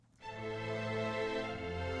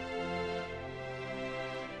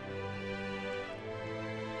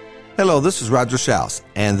Hello, this is Roger Schaus,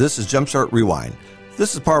 and this is Jumpstart Rewind.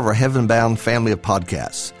 This is part of our Heaven-Bound family of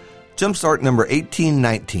podcasts. Jumpstart number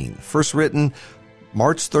 1819, first written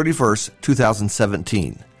March 31st,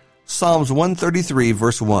 2017. Psalms 133,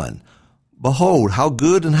 verse 1. Behold, how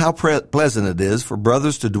good and how pleasant it is for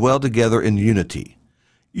brothers to dwell together in unity.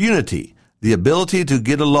 Unity, the ability to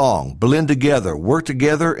get along, blend together, work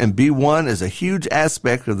together, and be one is a huge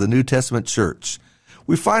aspect of the New Testament church.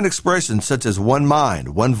 We find expressions such as one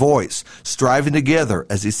mind, one voice, striving together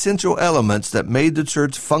as essential elements that made the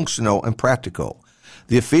church functional and practical.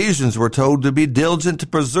 The Ephesians were told to be diligent to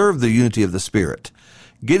preserve the unity of the Spirit.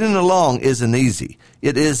 Getting along isn't easy.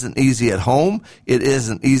 It isn't easy at home, it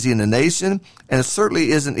isn't easy in the nation, and it certainly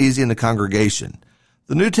isn't easy in the congregation.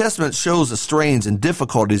 The New Testament shows the strains and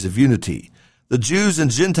difficulties of unity. The Jews and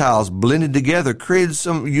Gentiles blending together created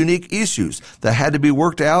some unique issues that had to be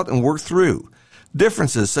worked out and worked through.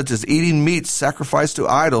 Differences such as eating meats sacrificed to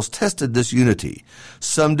idols tested this unity.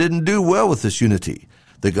 Some didn't do well with this unity.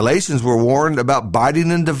 The Galatians were warned about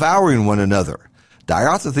biting and devouring one another.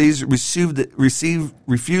 Diotrephes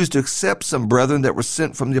refused to accept some brethren that were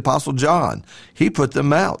sent from the Apostle John. He put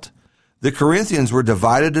them out. The Corinthians were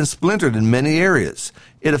divided and splintered in many areas.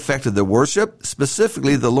 It affected their worship,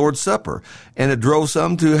 specifically the Lord's Supper, and it drove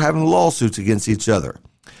some to having lawsuits against each other.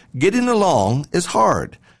 Getting along is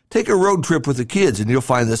hard. Take a road trip with the kids and you'll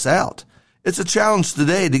find this out. It's a challenge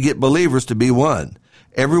today to get believers to be one.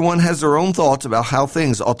 Everyone has their own thoughts about how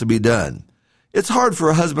things ought to be done. It's hard for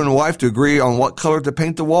a husband and wife to agree on what color to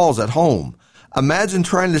paint the walls at home. Imagine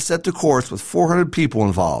trying to set the course with 400 people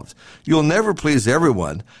involved. You'll never please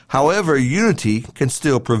everyone. However, unity can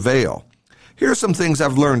still prevail. Here are some things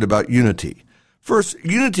I've learned about unity. First,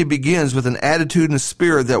 unity begins with an attitude and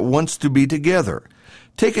spirit that wants to be together.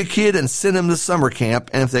 Take a kid and send him to summer camp,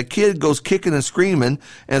 and if that kid goes kicking and screaming,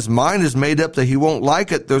 and his mind is made up that he won't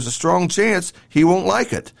like it, there's a strong chance he won't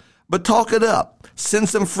like it. But talk it up. Send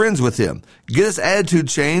some friends with him. Get his attitude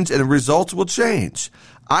changed, and the results will change.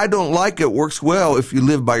 I don't like it works well if you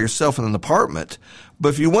live by yourself in an apartment. But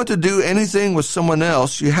if you want to do anything with someone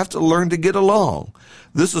else, you have to learn to get along.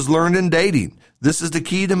 This is learned in dating. This is the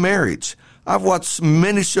key to marriage. I've watched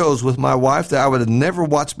many shows with my wife that I would have never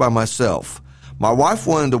watched by myself. My wife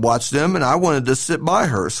wanted to watch them, and I wanted to sit by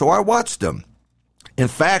her, so I watched them. In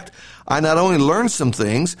fact, I not only learned some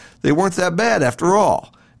things, they weren't that bad after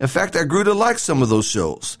all. In fact, I grew to like some of those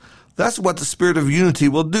shows. That's what the spirit of unity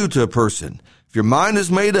will do to a person. If your mind is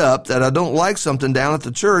made up that I don't like something down at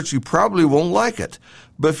the church, you probably won't like it.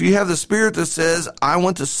 But if you have the spirit that says, I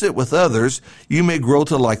want to sit with others, you may grow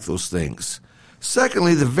to like those things.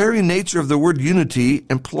 Secondly, the very nature of the word unity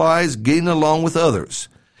implies getting along with others.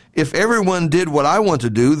 If everyone did what I want to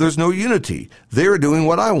do, there's no unity. They're doing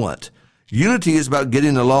what I want. Unity is about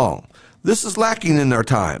getting along. This is lacking in our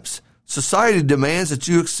times. Society demands that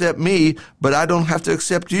you accept me, but I don't have to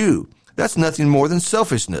accept you. That's nothing more than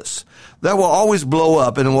selfishness. That will always blow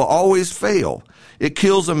up and it will always fail. It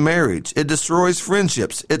kills a marriage. It destroys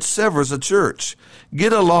friendships. It severs a church.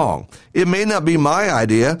 Get along. It may not be my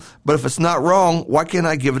idea, but if it's not wrong, why can't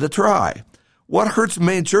I give it a try? What hurts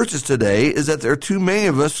many churches today is that there are too many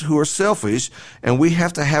of us who are selfish and we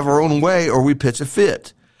have to have our own way or we pitch a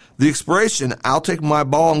fit. The expression, I'll take my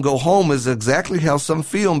ball and go home, is exactly how some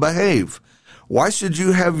feel and behave. Why should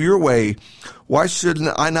you have your way? Why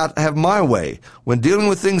shouldn't I not have my way? When dealing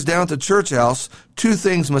with things down at the church house, two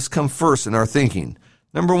things must come first in our thinking.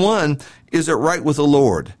 Number one, is it right with the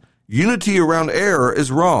Lord? Unity around error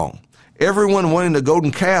is wrong. Everyone wanting a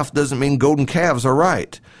golden calf doesn't mean golden calves are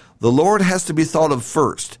right. The Lord has to be thought of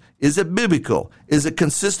first. Is it biblical? Is it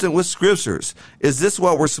consistent with scriptures? Is this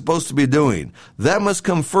what we're supposed to be doing? That must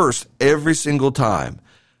come first every single time.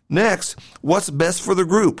 Next, what's best for the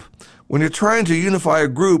group? When you're trying to unify a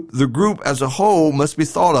group, the group as a whole must be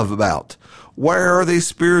thought of about. Where are they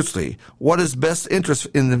spiritually? What is best interest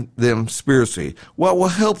in them spiritually? What will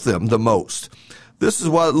help them the most? This is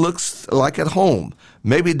what it looks like at home.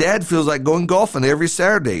 Maybe dad feels like going golfing every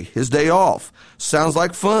Saturday, his day off. Sounds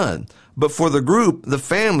like fun. But for the group, the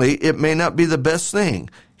family, it may not be the best thing.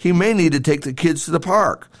 He may need to take the kids to the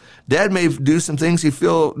park. Dad may do some things he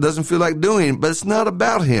doesn't feel like doing, but it's not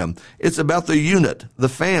about him. It's about the unit, the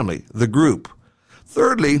family, the group.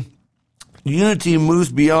 Thirdly, unity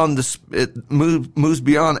moves beyond moves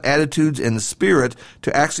beyond attitudes and the spirit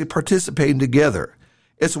to actually participating together.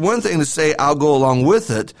 It's one thing to say, I'll go along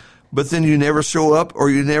with it, but then you never show up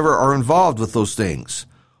or you never are involved with those things.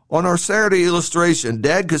 On our Saturday illustration,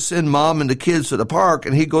 Dad could send Mom and the kids to the park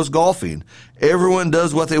and he goes golfing. Everyone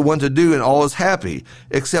does what they want to do and all is happy,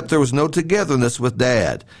 except there was no togetherness with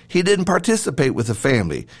Dad. He didn't participate with the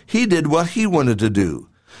family. He did what he wanted to do.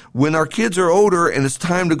 When our kids are older and it's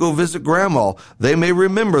time to go visit grandma, they may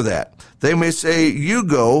remember that. They may say, you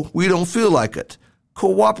go, we don't feel like it.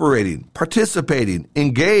 Cooperating, participating,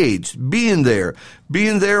 engaged, being there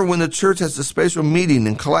when the church has a special meeting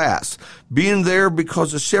in class, being there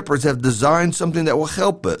because the shepherds have designed something that will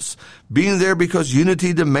help us, being there because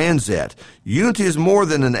unity demands that. Unity is more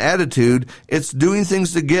than an attitude, it's doing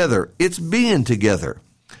things together, it's being together.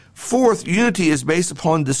 Fourth, unity is based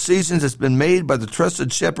upon decisions that's been made by the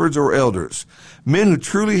trusted shepherds or elders. Men who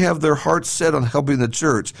truly have their hearts set on helping the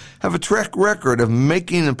church have a track record of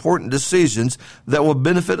making important decisions that will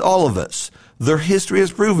benefit all of us. Their history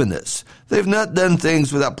has proven this. They've not done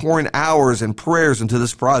things without pouring hours and prayers into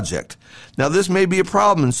this project. Now, this may be a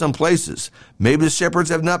problem in some places. Maybe the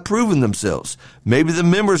shepherds have not proven themselves. Maybe the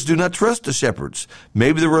members do not trust the shepherds.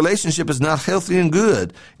 Maybe the relationship is not healthy and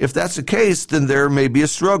good. If that's the case, then there may be a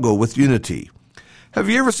struggle with unity. Have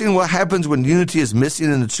you ever seen what happens when unity is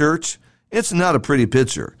missing in the church? It's not a pretty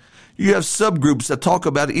picture. You have subgroups that talk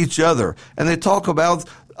about each other, and they talk about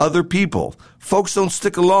other people. Folks don't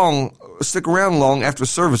stick around long after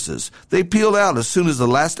services. They peel out as soon as the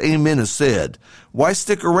last amen is said. Why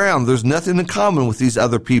stick around? There's nothing in common with these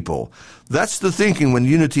other people. That's the thinking when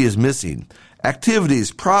unity is missing.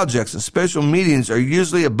 Activities, projects, and special meetings are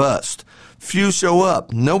usually a bust. Few show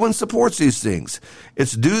up. No one supports these things.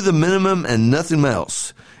 It's do the minimum and nothing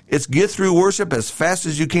else. It's get through worship as fast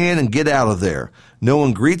as you can and get out of there. No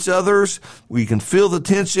one greets others. We can feel the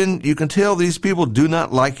tension. You can tell these people do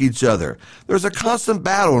not like each other. There's a constant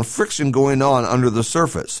battle and friction going on under the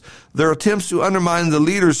surface. There are attempts to undermine the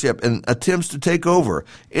leadership and attempts to take over.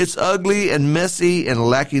 It's ugly and messy and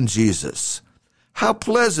lacking Jesus. How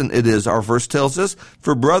pleasant it is, our verse tells us,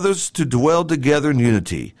 for brothers to dwell together in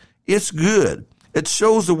unity. It's good. It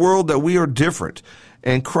shows the world that we are different,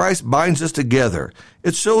 and Christ binds us together.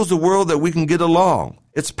 It shows the world that we can get along.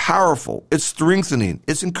 It's powerful. It's strengthening.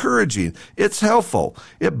 It's encouraging. It's helpful.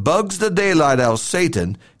 It bugs the daylight out of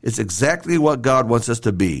Satan. It's exactly what God wants us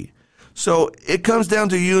to be. So it comes down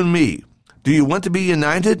to you and me. Do you want to be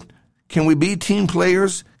united? Can we be team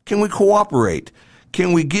players? Can we cooperate?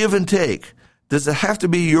 Can we give and take? Does it have to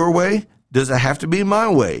be your way? Does it have to be my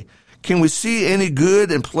way? Can we see any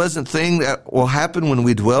good and pleasant thing that will happen when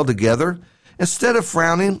we dwell together? Instead of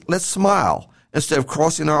frowning, let's smile. Instead of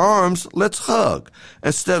crossing our arms, let's hug.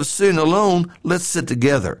 Instead of sitting alone, let's sit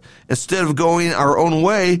together. Instead of going our own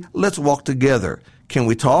way, let's walk together. Can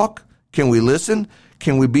we talk? Can we listen?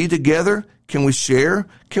 Can we be together? Can we share?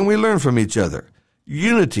 Can we learn from each other?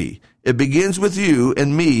 Unity, it begins with you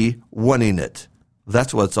and me wanting it.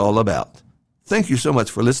 That's what it's all about. Thank you so much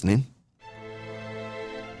for listening.